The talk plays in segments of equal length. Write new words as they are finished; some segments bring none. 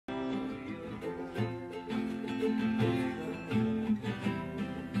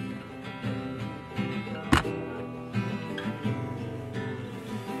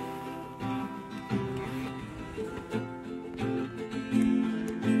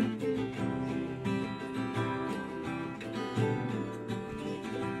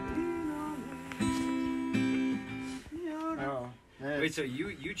Wait, so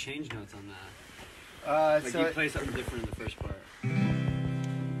you change notes on that? Like so you play something different in the first part.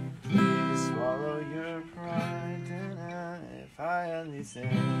 swallow your pride, and if I only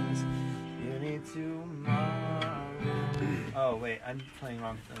sins, you need tomorrow. Oh wait, I'm playing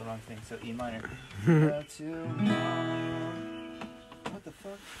the wrong thing. So E minor. Tomorrow. What the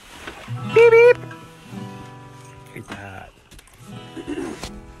fuck? Beep beep. Like that. Is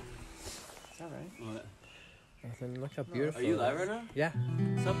that right? What? Nothing. Look how beautiful. Are you live right now? Yeah.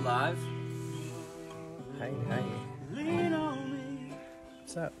 What's up, live? Hi. Lean on me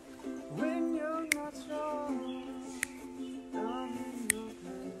What's up? when you're not strong.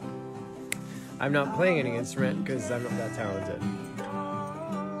 I'm not playing any instrument because I'm not that talented.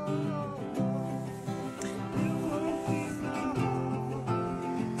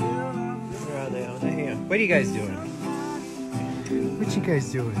 Where are they? Oh, they're here. What are you guys doing? What you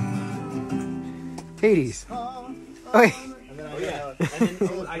guys doing? Hades. Oh, Oh yeah. And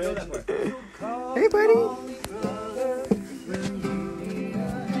then, I know that part. hey, buddy.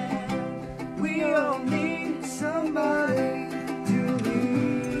 We all need somebody to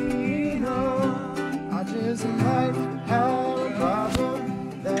lean on. I just might have a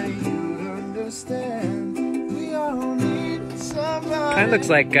problem that you understand. We all need somebody. Kind of looks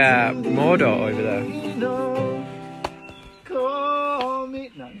like Mordor over there. Call me.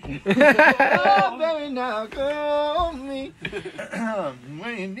 No. Oh, baby, now call me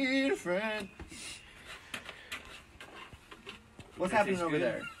when you need a friend. What's happening over good?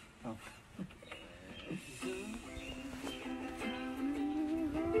 there? Oh.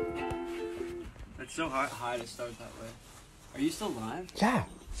 It's so high to start that way. Are you still live? Yeah.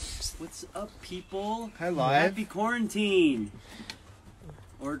 What's up, people? Hi, live. Happy quarantine.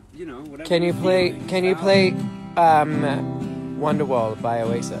 Or, whatever. Can you you're play? feeling. Can you Wow. play Wonderwall by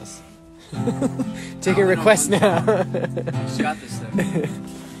Oasis? Taking No, requests no, now. Just got this thing. Taking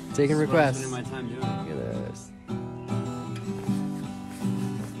That's what I'm requests. spending my time doing. Look at this.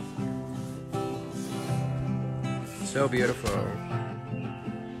 So beautiful.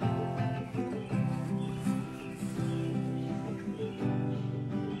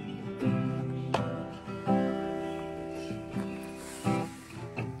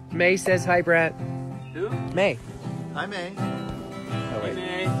 May says hi, Brent. Who? May. Hi, May. Oh, Hey, wait.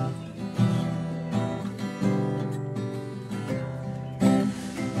 May.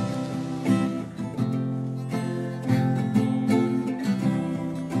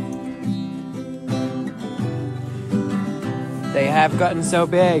 They have gotten so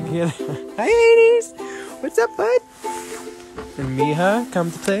big. Hi, ladies. What's up, bud? And Miha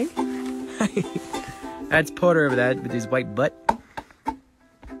come to play. That's Porter over there with his white butt.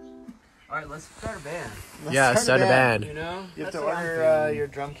 Alright, let's start a band. Let's Start a band. You know? You have That's to what I'm order thinking. your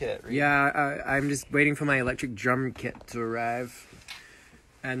drum kit. Right? Yeah, I'm just waiting for my electric drum kit to arrive.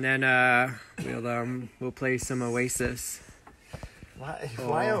 And then we'll play some Oasis. Why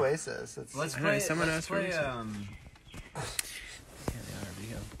Oh. Oasis? It's, Let's I don't know, play. someone Let's asked for play. it.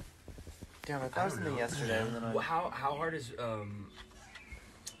 damn, I thought of something yesterday. And then How hard is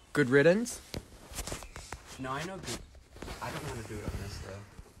Good riddance. No, I know. I don't know how to do it on this though.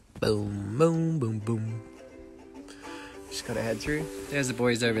 Boom, boom, boom, boom. Just gotta head through. There's the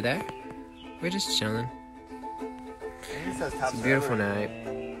boys over there. We're just chilling. It says top It's a beautiful server.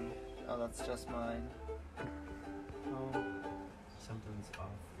 night. Oh, that's just mine. Oh. Something's off.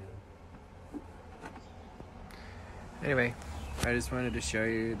 Anyway, I just wanted to show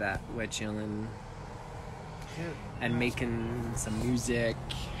you that we're chilling Dude, and making some music.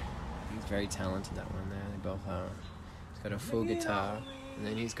 He's very talented, that one there. They both are. He's got a full guitar, and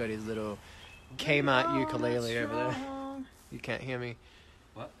then he's got his little Kmart ukulele over there. You can't hear me.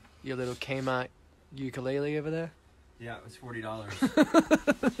 What? Your little Kmart ukulele over there? Yeah, it was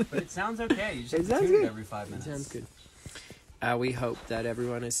 $40. But it sounds okay. You just It have to sounds tune good. it every 5 minutes. Sounds good. We hope that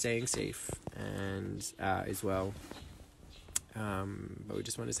everyone is staying safe and as well. But we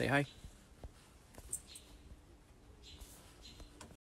just want to say hi.